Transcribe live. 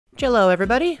Hello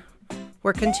everybody!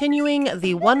 We're continuing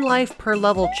the 1 life per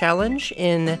level challenge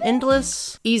in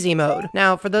endless easy mode.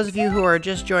 Now, for those of you who are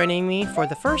just joining me for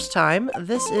the first time,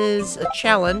 this is a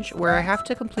challenge where I have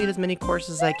to complete as many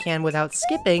courses as I can without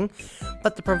skipping,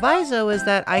 but the proviso is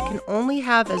that I can only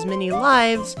have as many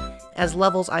lives as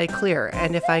levels I clear,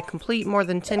 and if I complete more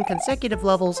than 10 consecutive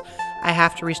levels, I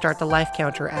have to restart the life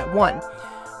counter at 1.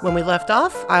 When we left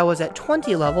off, I was at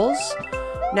 20 levels.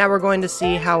 Now we're going to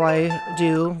see how I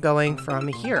do going from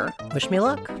here. Wish me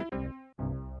luck.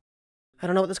 I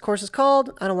don't know what this course is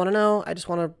called. I don't want to know. I just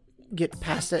want to get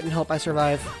past it and hope I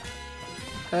survive.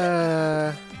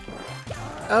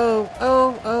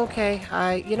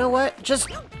 Okay. You know what? Just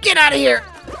get out of here.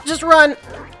 Just run.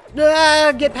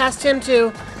 Get past him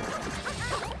too.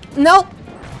 Nope.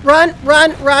 Run.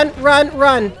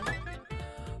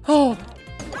 Oh.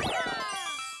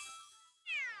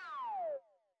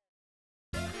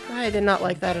 I did not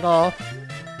like that at all.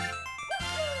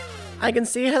 I can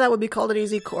see how that would be called an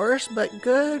easy course, but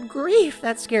good grief,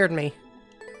 that scared me.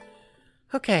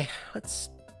 Okay, let's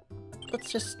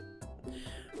just...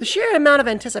 The sheer amount of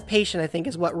anticipation, I think,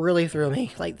 is what really threw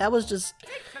me. Like, that was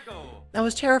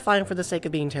terrifying for the sake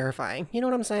of being terrifying. You know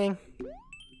what I'm saying?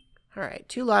 Alright,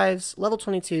 2 lives, level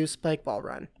 22, spike ball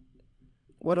run.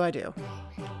 What do I do?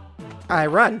 I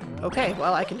run. Okay,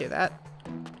 well, I can do that.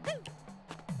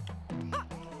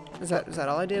 Is that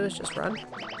all I do, is just run?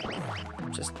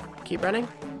 Just keep running?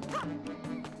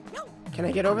 Can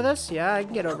I get over this? Yeah, I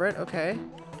can get over it. Okay.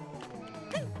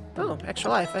 Oh,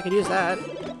 extra life. I could use that.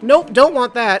 Nope, don't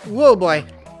want that. Whoa, boy.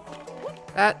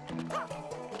 That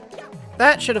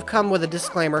should have come with a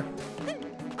disclaimer.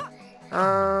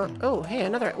 Oh, hey,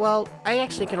 another... Well, I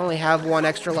actually can only have 1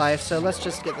 extra life, so let's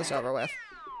just get this over with.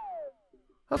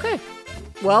 Okay.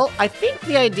 Well, I think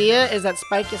the idea is that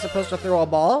Spike is supposed to throw a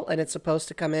ball, and it's supposed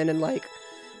to come in and, like,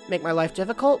 make my life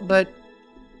difficult, but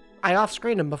I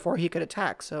off-screened him before he could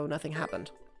attack, so nothing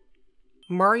happened.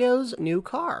 Mario's New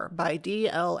Car by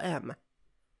DLM.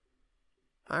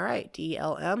 Alright,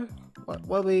 DLM.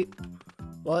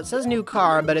 Well, it says new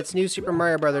car, but it's new Super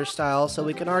Mario Brothers style, so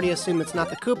we can already assume it's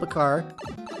not the Koopa car.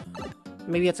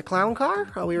 Maybe it's a clown car?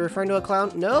 Are we referring to a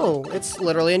clown? No, it's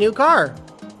literally a new car.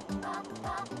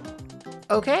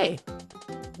 Okay,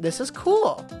 this is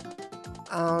cool.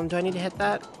 Do I need to hit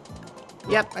that?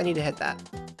 Yep, I need to hit that.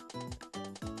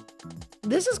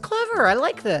 This is clever, I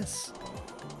like this.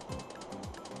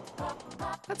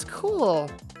 That's cool.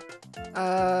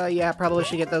 Yeah, probably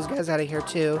should get those guys out of here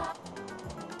too.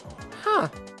 Huh.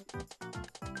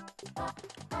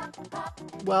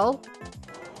 Well,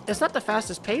 it's not the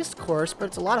fastest paced course, but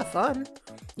it's a lot of fun.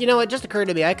 You know, it just occurred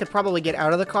to me, I could probably get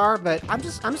out of the car, but I'm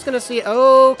just gonna see,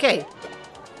 okay.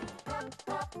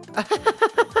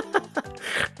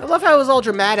 I love how it was all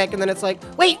dramatic, and then it's like,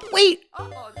 wait!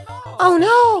 Oh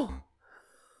no!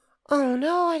 Oh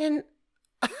no, I didn't...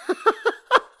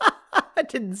 I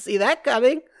didn't see that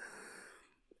coming.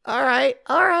 Alright.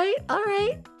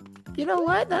 You know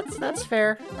what? That's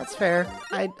fair. That's fair.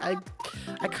 I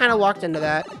kind of walked into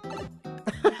that.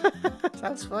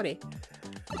 Sounds funny.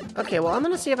 Okay, well, I'm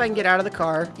gonna see if I can get out of the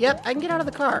car. Yep, I can get out of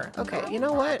the car. Okay, you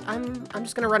know what? I'm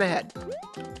just gonna run ahead.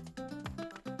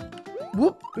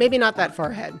 Whoop! Maybe not that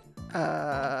far ahead.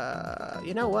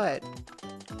 You know what?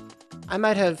 I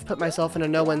might have put myself in a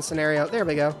no-win scenario. There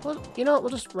we go. Well, you know what?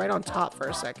 We'll just ride on top for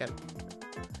a second.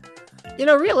 You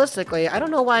know, realistically, I don't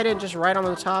know why I didn't just ride on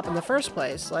the top in the first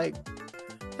place. Like,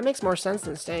 that makes more sense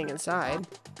than staying inside.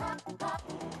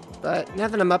 But now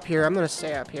that I'm up here, I'm gonna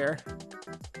stay up here.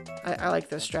 I like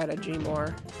this strategy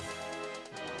more.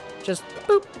 Just,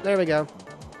 boop! There we go.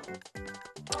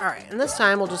 Alright, and this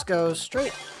time we'll just go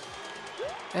straight.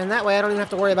 And that way I don't even have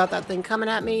to worry about that thing coming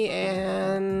at me,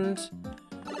 and...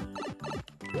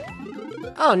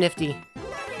 Oh, nifty.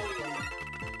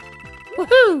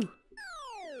 Woohoo!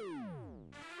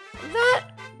 That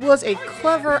was a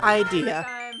clever idea,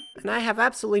 and I have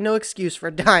absolutely no excuse for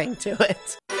dying to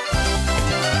it.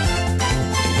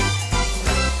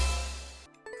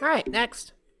 Alright,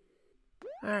 next.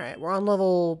 Alright, we're on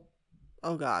level...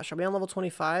 Oh gosh, are we on level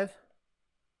 25?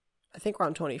 I think we're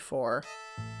on 24.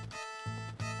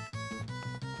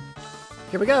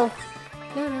 Here we go.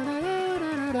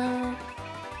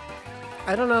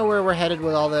 I don't know where we're headed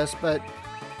with all this, but...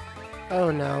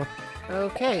 Oh no.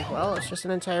 Okay, well, it's just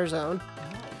an entire zone.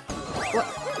 What?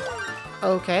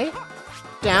 Okay.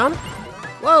 Down.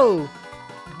 Whoa!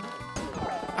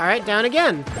 Alright, down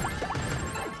again.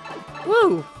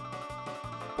 Woo!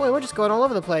 Boy, we're just going all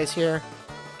over the place here.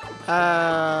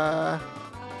 Down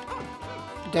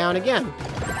again.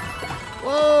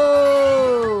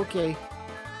 Whoa! Okay.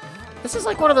 This is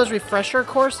like one of those refresher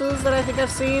courses that I think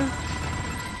I've seen.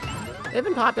 They've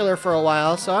been popular for a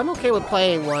while, so I'm okay with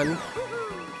playing one.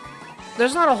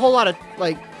 There's not a whole lot of,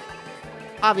 like...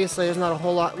 Obviously, there's not a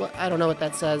whole lot... I don't know what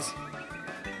that says.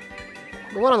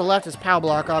 The one on the left is POW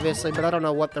block, obviously, but I don't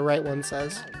know what the right one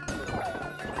says.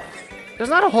 There's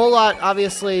not a whole lot,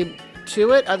 obviously,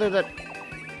 to it, other than...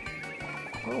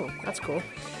 Oh, that's cool.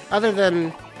 Other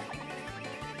than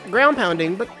ground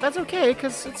pounding, but that's okay,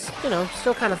 because it's, you know,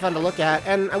 still kind of fun to look at.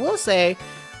 And I will say,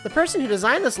 the person who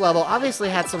designed this level obviously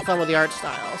had some fun with the art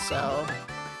style, so...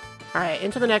 Alright,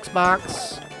 into the next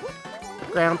box.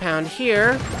 Ground pound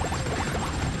here.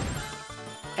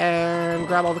 And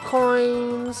grab all the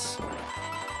coins.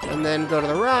 And then go to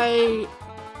the right.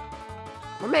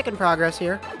 We're making progress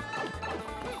here.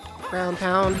 Ground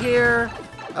pound here.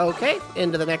 Okay,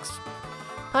 into the next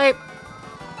pipe.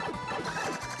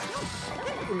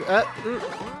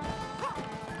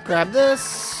 Grab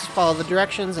this, follow the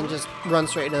directions, and just run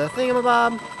straight into the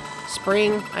thingamabob.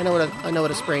 Spring. I know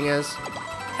what a spring is.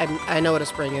 I know what a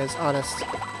spring is, honest.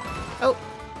 Oh.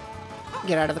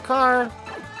 Get out of the car.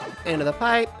 Into the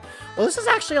pipe. Well, this is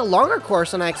actually a longer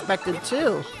course than I expected,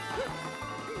 too.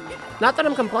 Not that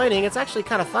I'm complaining, it's actually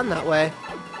kind of fun that way.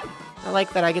 I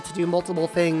like that I get to do multiple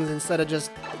things instead of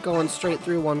just going straight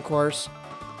through one course.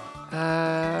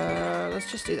 Let's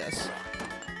just do this.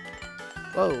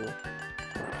 Whoa.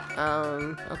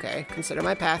 Okay. Consider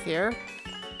my path here.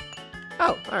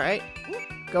 Oh, alright.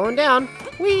 Going down.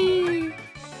 Whee!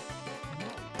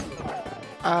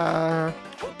 Oh!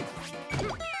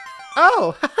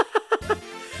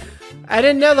 I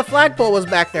didn't know the flagpole was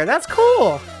back there. That's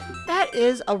cool! That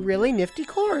is a really nifty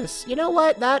course. You know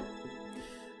what?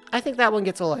 I think that one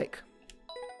gets a like.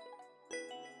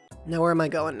 Now where am I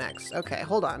going next? Okay,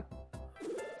 hold on.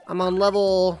 I'm on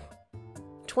level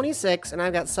 26 and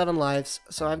I've got 7 lives,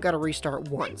 so I've got to restart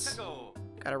once.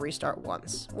 Gotta restart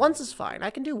once. Once is fine. I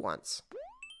can do once.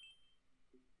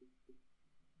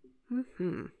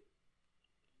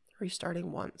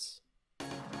 Restarting once.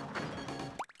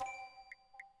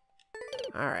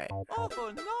 Alright.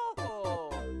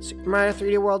 Super Mario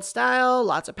 3D World style,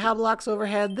 lots of POW blocks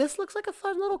overhead. This looks like a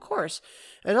fun little course.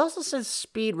 It also says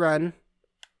speed run.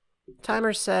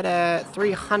 Timer set at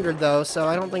 300 though, so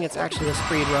I don't think it's actually a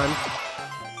speed run.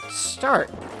 Start.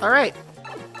 Alright.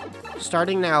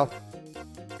 Starting now.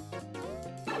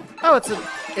 Oh,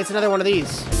 it's another one of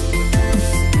these.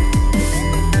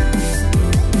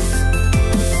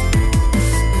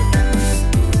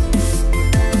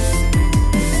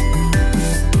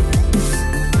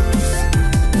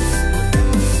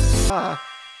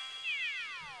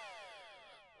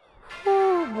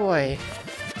 Oh boy.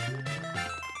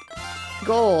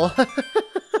 Goal.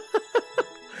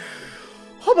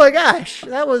 Oh my gosh,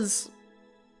 that was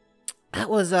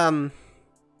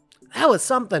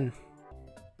something.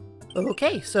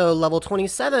 Okay, so level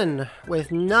 27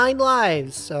 with 9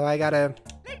 lives. So I gotta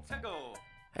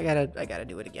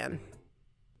do it again.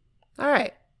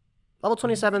 Alright. Level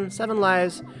 27, 7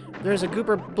 lives. There's a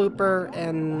gooper blooper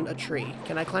and a tree.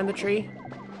 Can I climb the tree?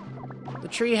 The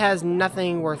tree has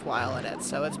nothing worthwhile in it,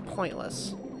 so it's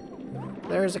pointless.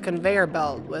 There's a conveyor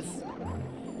belt with...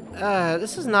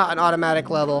 this is not an automatic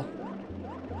level.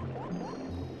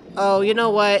 Oh, you know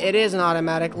what? It is an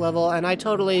automatic level, and I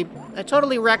totally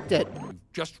wrecked it. You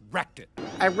just wrecked it.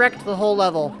 I wrecked the whole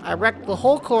level. I wrecked the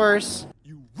whole course.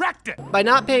 You wrecked it! By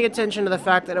not paying attention to the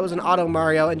fact that it was an auto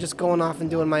Mario and just going off and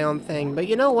doing my own thing. But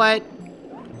you know what?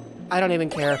 I don't even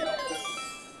care.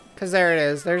 Because there it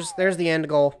is. There's the end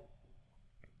goal.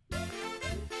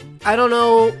 I don't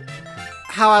know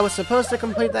how I was supposed to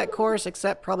complete that course,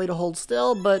 except probably to hold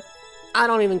still, but I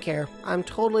don't even care. I'm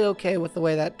totally okay with the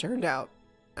way that turned out.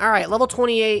 Alright, level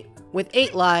 28 with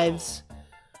 8 lives.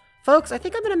 Folks, I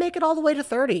think I'm going to make it all the way to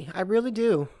 30. I really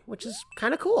do, which is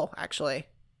kind of cool, actually.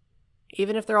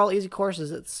 Even if they're all easy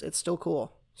courses, it's still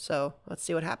cool. So, let's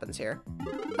see what happens here.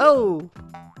 Oh!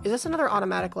 Is this another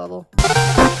automatic level?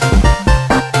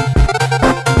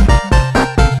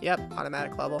 Yep,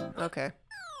 automatic level. Okay.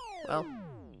 Well.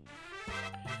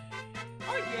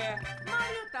 Oh yeah,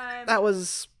 Mario time. That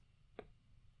was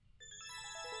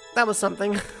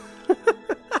something.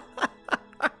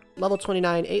 Level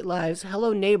 29, 8 lives.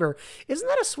 Hello Neighbor. Isn't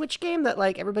that a Switch game that,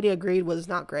 like, everybody agreed was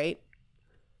not great?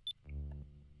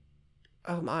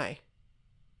 Oh my.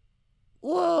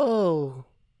 Whoa.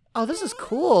 Oh, this is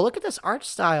cool. Look at this art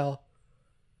style.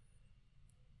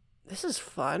 This is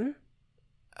fun.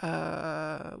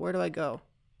 Where do I go?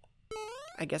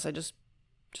 I guess I just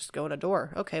go in a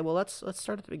door. Okay, well let's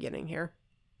start at the beginning here.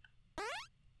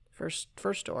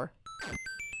 First door.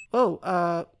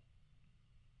 Whoa,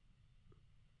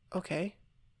 okay.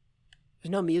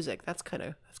 There's no music. That's kind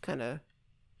of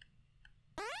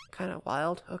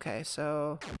wild. Okay,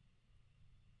 so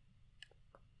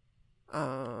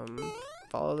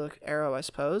follow the arrow, I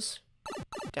suppose.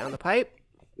 Down the pipe.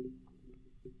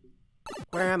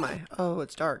 Where am I? Oh,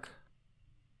 it's dark.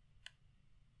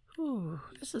 Ooh,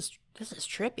 this is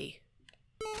trippy.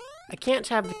 I can't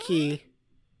have the key,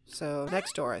 so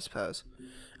next door, I suppose.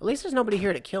 At least there's nobody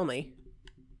here to kill me.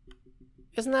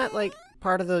 Isn't that, like,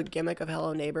 part of the gimmick of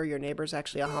Hello Neighbor? Your neighbor's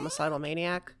actually a homicidal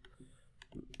maniac?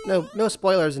 No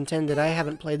spoilers intended. I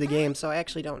haven't played the game, so I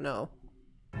actually don't know.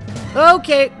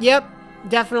 Okay, yep.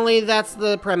 Definitely that's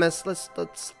the premise. Let's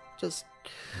just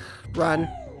run.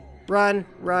 Run.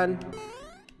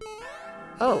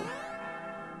 Oh.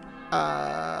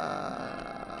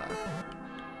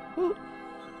 Ooh.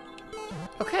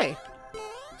 Okay.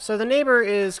 So the neighbor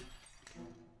is...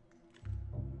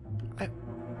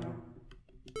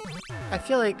 I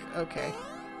feel like... Okay.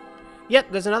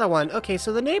 Yep, there's another one. Okay,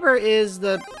 so the neighbor is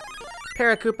the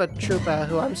Paracupa Troopa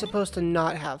who I'm supposed to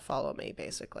not have follow me,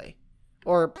 basically.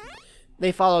 Or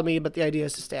they follow me, but the idea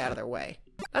is to stay out of their way.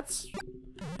 That's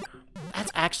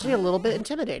actually a little bit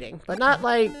intimidating, but not,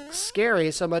 like,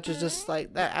 scary so much as just,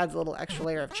 like, that adds a little extra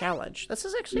layer of challenge. This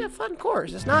is actually a fun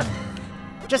course. It's not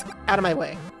just out of my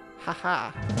way.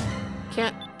 Haha.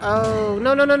 Can't... Oh,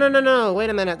 no. Wait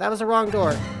a minute. That was the wrong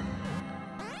door.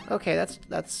 Okay, that's...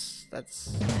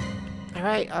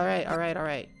 Alright.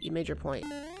 You made your point.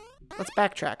 Let's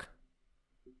backtrack.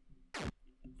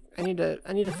 I need to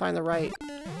find the right...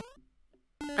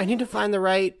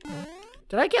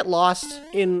 Did I get lost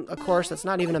in a course that's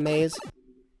not even a maze?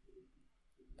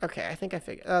 Okay, I think I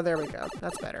figured... Oh, there we go.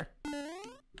 That's better.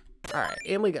 Alright,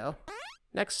 in we go.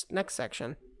 Next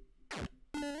section.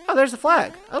 Oh, there's the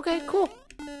flag. Okay, cool.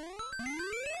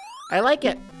 I like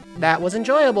it. That was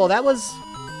enjoyable. That was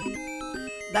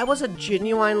a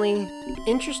genuinely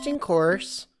interesting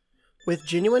course with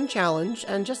genuine challenge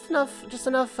and just enough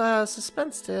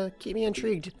suspense to keep me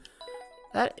intrigued.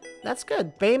 That's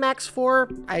good. Baymax 4,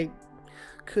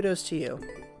 kudos to you.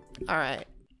 Alright.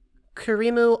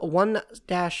 Kurimu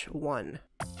 1-1.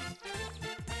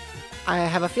 I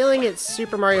have a feeling it's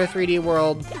Super Mario 3D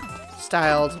World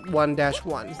styled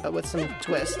 1-1, but with some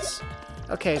twists.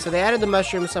 Okay, so they added the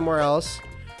mushroom somewhere else.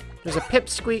 There's a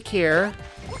pipsqueak here.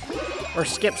 Or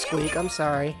skipsqueak, I'm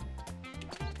sorry.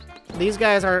 These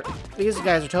guys are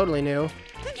totally new.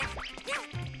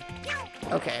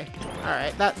 Okay.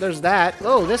 Alright, there's that.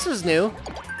 Oh, this is new.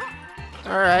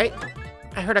 Alright.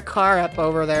 I heard a car up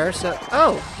over there, so...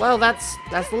 Oh, well, that's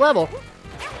the level.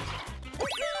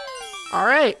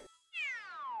 Alright.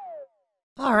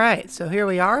 Alright, so here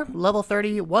we are. Level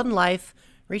 30, 1 life.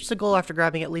 Reach the goal after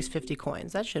grabbing at least 50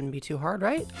 coins. That shouldn't be too hard,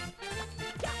 right?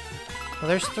 Well,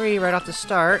 there's 3 right off the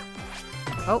start.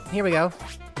 Oh, here we go.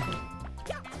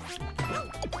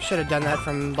 Should have done that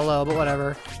from below, but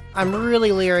whatever. I'm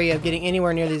really leery of getting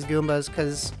anywhere near these Goombas,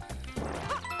 because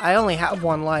I only have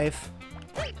 1 life.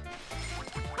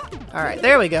 Alright,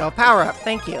 there we go. Power up.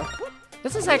 Thank you.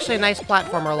 This is actually a nice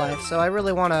platformer life, so I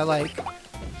really want to, like,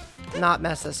 not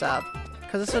mess this up.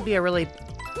 Because this would be a really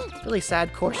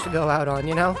sad course to go out on,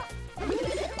 you know?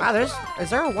 Wow, is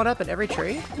there a 1-up in every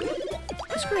tree?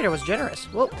 This creator was generous.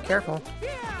 Whoa, careful.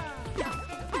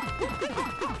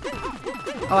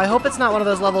 Oh, I hope it's not one of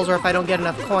those levels where if I don't get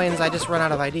enough coins, I just run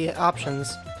out of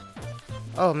options.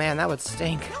 Oh man, that would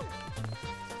stink.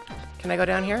 Can I go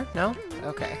down here? No?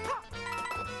 Okay.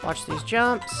 Watch these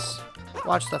jumps.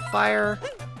 Watch the fire.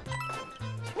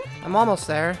 I'm almost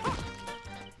there.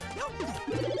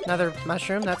 Another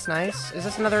mushroom, that's nice. Is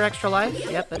this another extra life?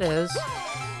 Yep, it is.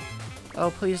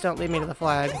 Oh, please don't lead me to the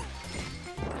flag.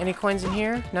 Any coins in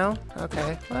here? No?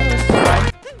 Okay. Well, this is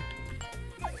fine.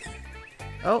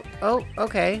 Oh,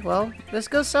 okay. Well, this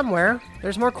goes somewhere.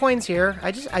 There's more coins here.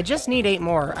 I just need 8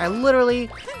 more. I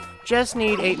literally just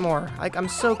need 8 more. Like, I'm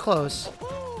so close.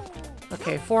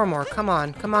 Okay, 4 more. Come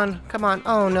on.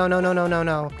 Oh, no.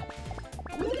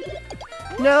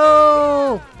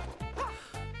 No!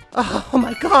 Oh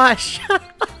my gosh!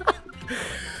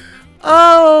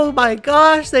 Oh my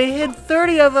gosh, they hid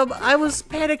 30 of them! I was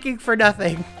panicking for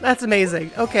nothing. That's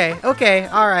amazing. Okay,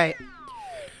 alright.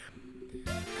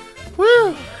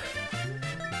 Woo!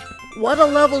 What a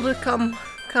level to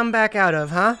come back out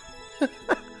of, huh?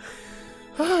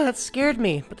 Oh, that scared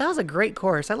me. But that was a great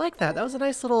course. I like that. That was a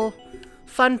nice little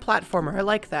fun platformer. I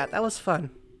like that. That was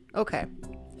fun. Okay.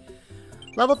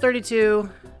 Level 32.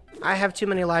 I have too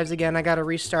many lives again. I gotta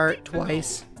restart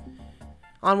twice.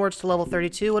 Onwards to level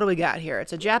 32. What do we got here?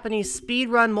 It's a Japanese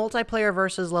speedrun multiplayer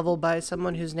versus level by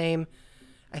someone whose name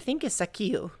I think is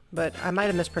Sakiyu, but I might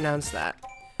have mispronounced that.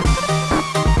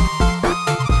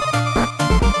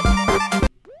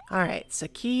 Alright,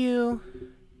 Sakiyu.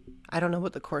 I don't know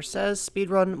what the course says.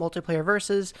 Speedrun, multiplayer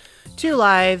versus, 2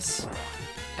 lives,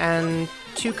 and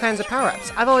 2 kinds of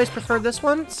power-ups. I've always preferred this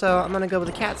one, so I'm gonna go with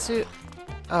the cat suit.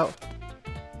 Oh.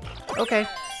 Okay.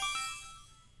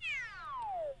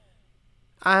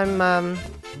 I'm,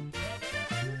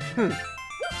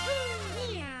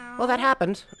 Well, that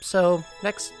happened. So,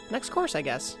 next course, I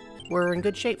guess. We're in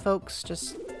good shape, folks.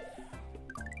 Just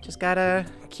gotta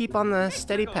keep on the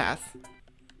steady path.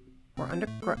 We're under...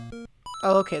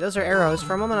 Oh, okay, those are arrows.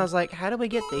 For a moment, I was like, how do we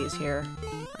get these here?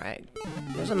 Alright.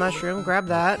 There's a mushroom. Grab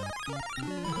that.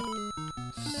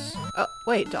 Oh,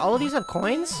 wait, do all of these have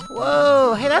coins?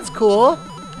 Whoa, hey, that's cool!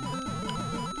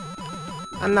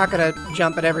 I'm not gonna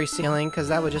jump at every ceiling, because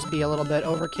that would just be a little bit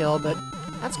overkill, but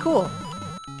that's cool.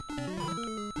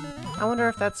 I wonder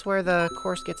if that's where the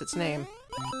course gets its name.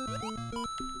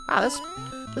 Wow,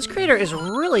 this creator is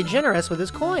really generous with his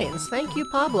coins. Thank you,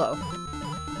 Pablo.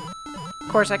 Of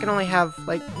course, I can only have,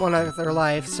 like, 1 other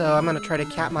life, so I'm gonna try to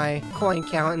cap my coin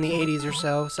count in the 80s or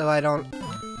so I don't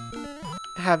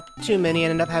have too many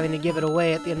and end up having to give it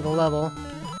away at the end of the level.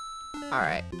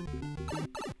 Alright.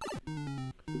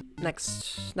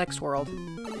 Next world.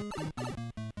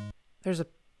 There's a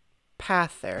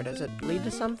path there. Does it lead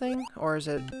to something? Or is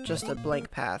it just a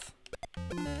blank path?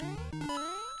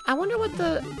 I wonder what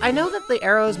the... I know that the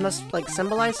arrows must, like,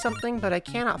 symbolize something, but I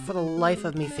cannot for the life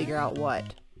of me figure out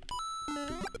what.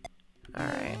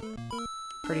 Alright.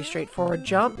 Pretty straightforward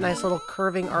jump. Nice little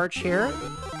curving arch here.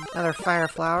 Another fire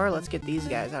flower. Let's get these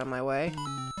guys out of my way.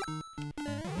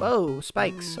 Whoa,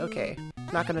 spikes. Okay.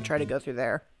 Not gonna try to go through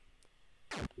there.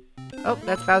 Oh,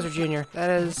 that's Bowser Jr. That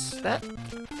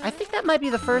I think that might be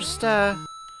the first, I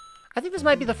think this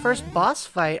might be the first boss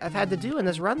fight I've had to do in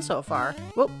this run so far.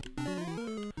 Whoop.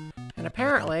 And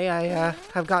apparently, I,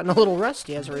 have gotten a little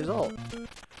rusty as a result.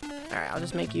 Alright, I'll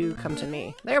just make you come to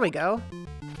me. There we go.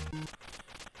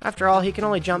 After all, he can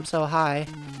only jump so high.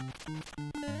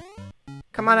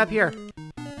 Come on up here.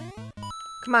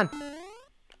 Come on.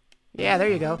 Yeah, there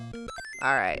you go.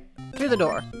 Alright, through the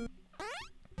door.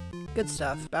 Good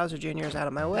stuff. Bowser Jr. is out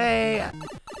of my way.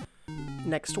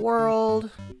 Next world.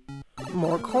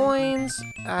 More coins.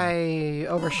 I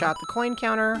overshot the coin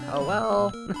counter. Oh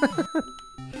well.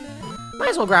 Might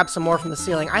as well grab some more from the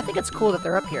ceiling. I think it's cool that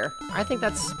they're up here. I think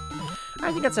that's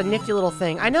a nifty little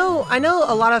thing. I know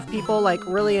a lot of people like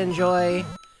really enjoy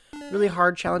really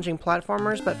hard challenging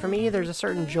platformers, but for me there's a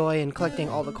certain joy in collecting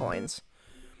all the coins.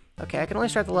 Okay, I can only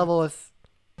start the level with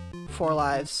 4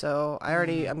 lives, so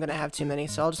I'm gonna have too many,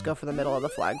 so I'll just go for the middle of the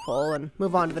flagpole and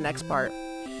move on to the next part.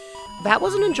 That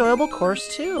was an enjoyable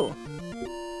course too.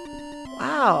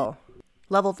 Wow.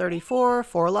 Level 34,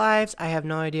 4 lives. I have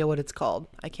no idea what it's called.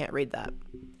 I can't read that.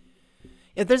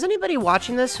 If there's anybody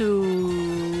watching this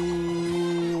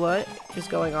who... What is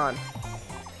going on?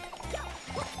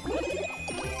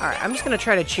 Alright, I'm just gonna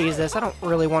try to cheese this. I don't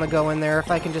really want to go in there if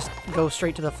I can just go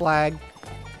straight to the flag.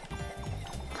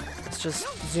 Let's just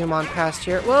zoom on past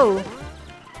here. Whoa!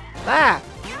 Ah!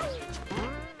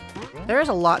 There is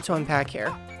a lot to unpack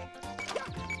here.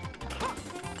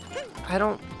 I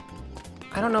don't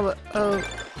know what... Oh,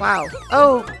 wow.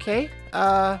 Oh, okay.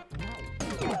 I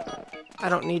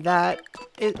don't need that.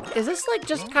 Is this like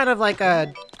just kind of like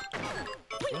a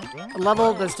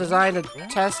level that's designed to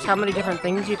test how many different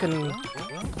things you can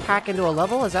pack into a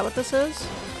level? Is that what this is?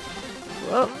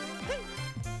 Whoa.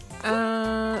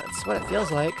 That's what it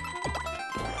feels like.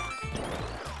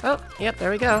 Oh, yep,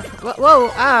 there we go.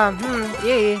 Whoa,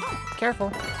 yeah,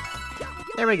 careful.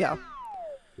 There we go.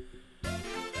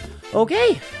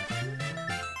 Okay.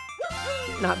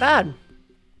 Not bad.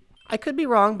 I could be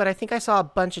wrong, but I think I saw a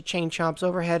bunch of chain chomps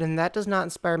overhead, and that does not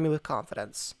inspire me with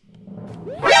confidence.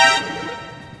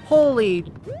 Holy...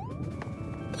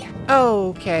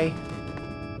 Okay.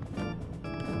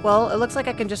 Well, it looks like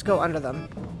I can just go under them.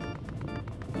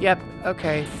 Yep,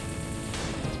 okay.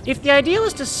 If the idea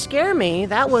was to scare me,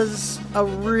 that was a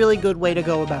really good way to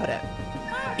go about it.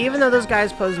 Even though those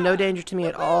guys posed no danger to me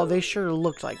at all, they sure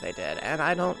looked like they did, and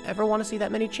I don't ever want to see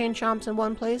that many chain chomps in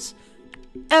one place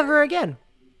ever again.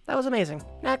 That was amazing.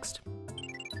 Next.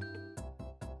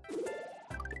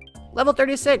 Level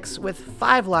 36 with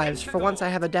 5 lives for once I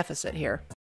have a deficit here.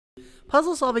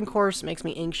 Puzzle solving course makes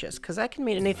me anxious, because that can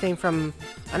mean anything from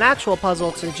an actual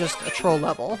puzzle to just a troll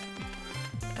level.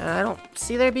 And I don't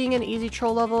see there being an easy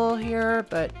troll level here,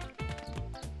 but...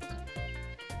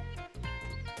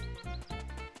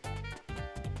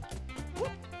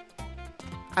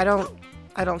 I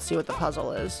don't see what the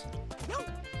puzzle is.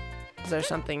 Is there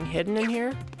something hidden in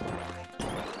here?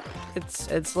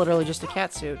 It's literally just a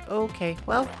cat suit. Okay,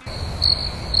 well.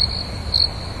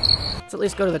 Let's at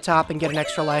least go to the top and get an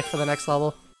extra life for the next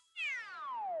level.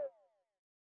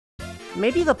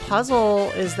 Maybe the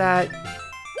puzzle is that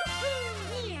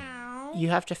you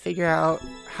have to figure out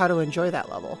how to enjoy that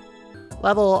level.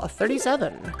 Level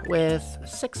 37 with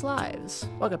 6 lives.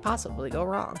 What could possibly go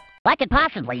wrong? What could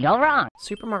possibly go wrong?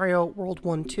 Super Mario World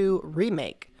 1-2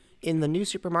 Remake in the new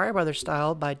Super Mario Bros.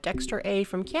 Style by Dexter A.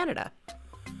 from Canada.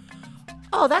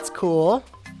 Oh, that's cool.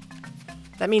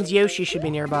 That means Yoshi should be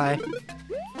nearby.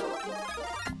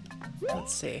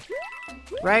 Let's see.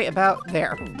 Right about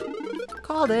there.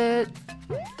 Called it.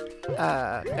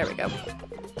 There we go.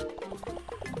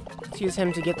 Let's use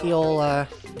him to get the old,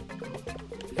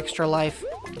 extra life.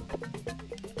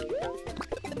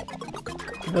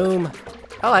 Boom.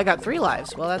 Oh, I got 3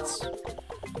 lives. Well, that's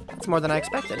more than I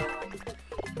expected.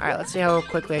 Alright, let's see how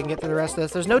quickly I can get through the rest of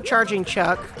this. There's no charging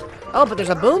Chuck. Oh, but there's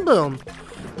a Boom Boom.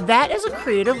 That is a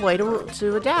creative way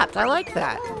to adapt. I like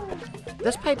that.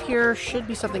 This pipe here should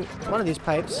be something... One of these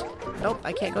pipes. Nope,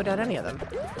 I can't go down any of them.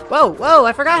 Whoa, whoa,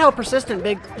 I forgot how persistent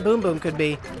Big Boom Boom could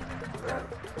be.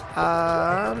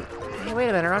 Hey, wait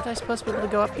a minute. Aren't I supposed to be able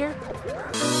to go up here?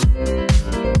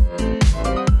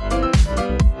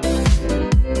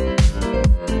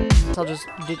 I'll just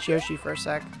ditch Yoshi for a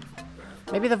sec.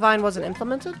 Maybe the vine wasn't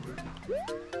implemented?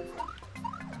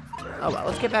 Oh well,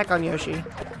 let's get back on Yoshi.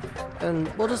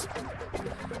 And we'll just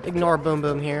ignore Boom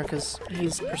Boom here, because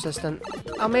he's persistent.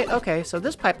 Okay, so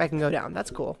this pipe I can go down.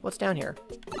 That's cool. What's down here?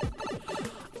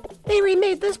 They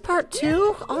remade this part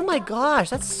too? Oh my gosh,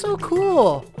 that's so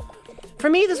cool! For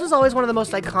me, this was always one of the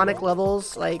most iconic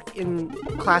levels, like, in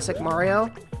classic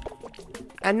Mario.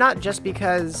 And not just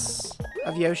because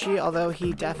of Yoshi, although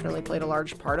he definitely played a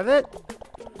large part of it.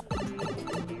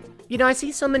 You know, I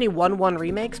see so many 1-1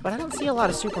 remakes, but I don't see a lot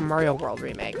of Super Mario World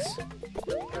remakes.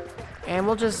 And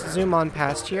we'll just zoom on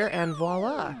past here, and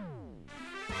voila.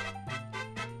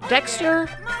 Dexter,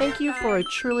 thank you for a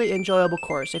truly enjoyable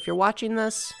course. If you're watching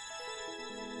this,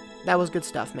 that was good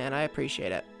stuff, man. I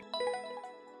appreciate it.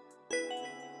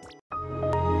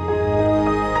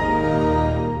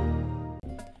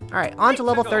 Alright, on to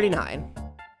level 39.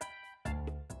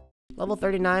 Level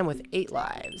 39 with 8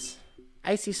 lives.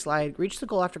 Icy Slide. Reach the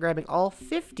goal after grabbing all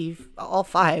 5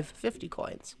 50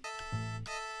 coins.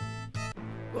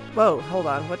 Whoa, hold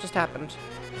on. What just happened?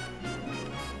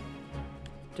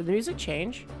 Did the music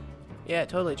change? Yeah, it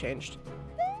totally changed.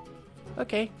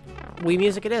 Okay. Wii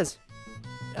music it is.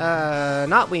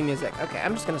 Not Wii music. Okay,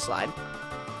 I'm just gonna slide.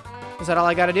 Is that all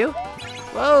I gotta do?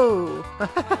 Whoa!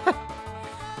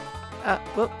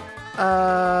 Whoop.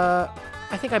 I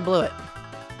think I blew it.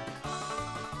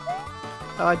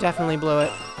 Oh, I definitely blew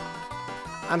it.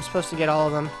 I'm supposed to get all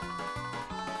of them.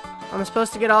 I'm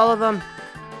supposed to get all of them.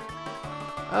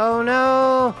 Oh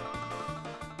no!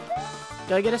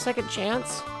 Do I get a second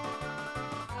chance?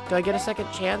 Do I get a second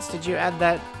chance? Did you add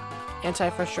that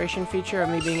anti-frustration feature of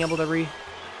me being able to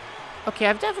Okay,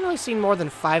 I've definitely seen more than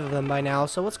 5 of them by now,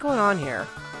 so what's going on here?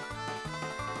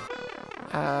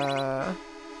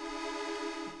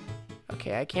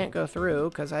 Okay, I can't go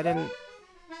through because I didn't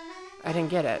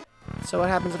get it. So what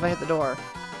happens if I hit the door?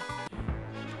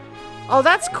 Oh,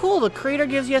 that's cool! The creator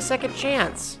gives you a second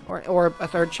chance. Or a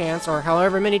third chance, or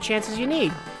however many chances you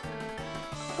need.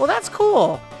 Well, that's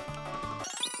cool!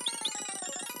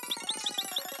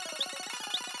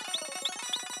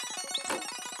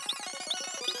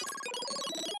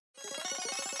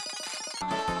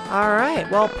 Alright,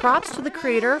 well, props to the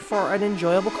creator for an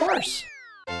enjoyable course.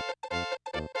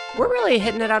 We're really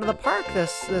hitting it out of the park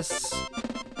this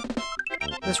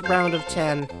round of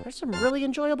 10. There's some really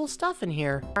enjoyable stuff in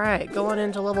here. Alright, going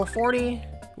into level 40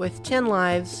 with 10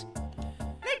 lives.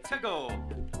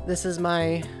 This is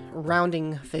my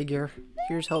rounding figure.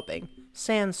 Here's hoping.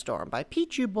 Sandstorm by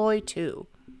Pichu Boy 2.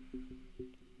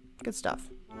 Good stuff.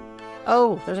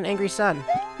 Oh, there's an angry sun.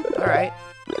 Alright.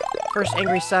 First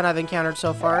angry sun I've encountered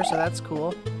so far, so that's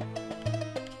cool.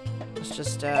 Let's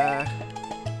just,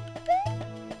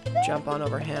 jump on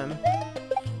over him.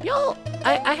 Y'all,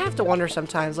 I have to wonder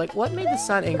sometimes, like, what made the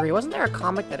sun angry? Wasn't there a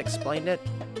comic that explained it?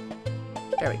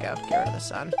 There we go. Get rid of the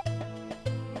sun.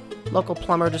 Local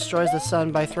plumber destroys the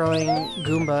sun by throwing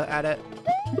Goomba at it.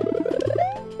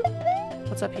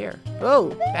 What's up here?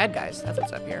 Oh, bad guys. That's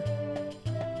what's up here.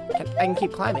 I can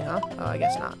keep climbing, huh? Oh, I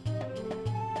guess not.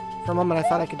 For a moment, I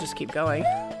thought I could just keep going.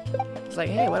 It's like,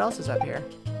 hey, what else is up here?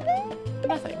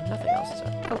 Nothing. Nothing else is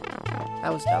up. Oh,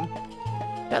 that was dumb.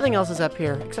 Nothing else is up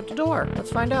here, except a door.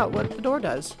 Let's find out what the door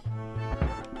does.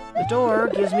 The door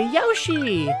gives me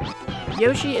Yoshi!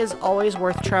 Yoshi is always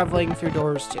worth traveling through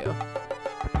doors to.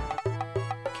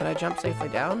 Can I jump safely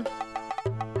down?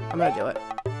 I'm gonna do it.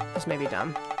 This may be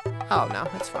dumb. Oh, no,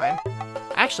 it's fine.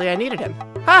 I actually, I needed him.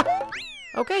 Ha!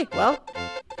 Okay, well,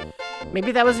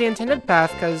 maybe that was the intended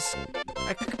path, because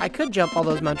I could jump all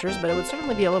those munchers, but it would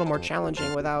certainly be a little more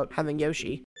challenging without having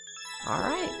Yoshi.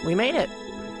 Alright, we made it.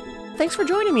 Thanks for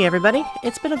joining me, everybody.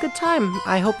 It's been a good time.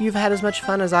 I hope you've had as much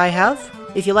fun as I have.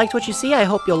 If you liked what you see, I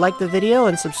hope you'll like the video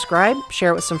and subscribe.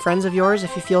 Share it with some friends of yours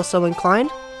if you feel so inclined.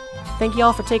 Thank you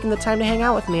all for taking the time to hang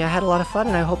out with me. I had a lot of fun,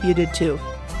 and I hope you did too.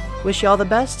 Wish you all the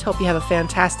best. Hope you have a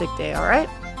fantastic day, alright?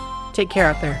 Take care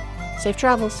out there. Safe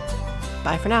travels.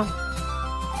 Bye for now.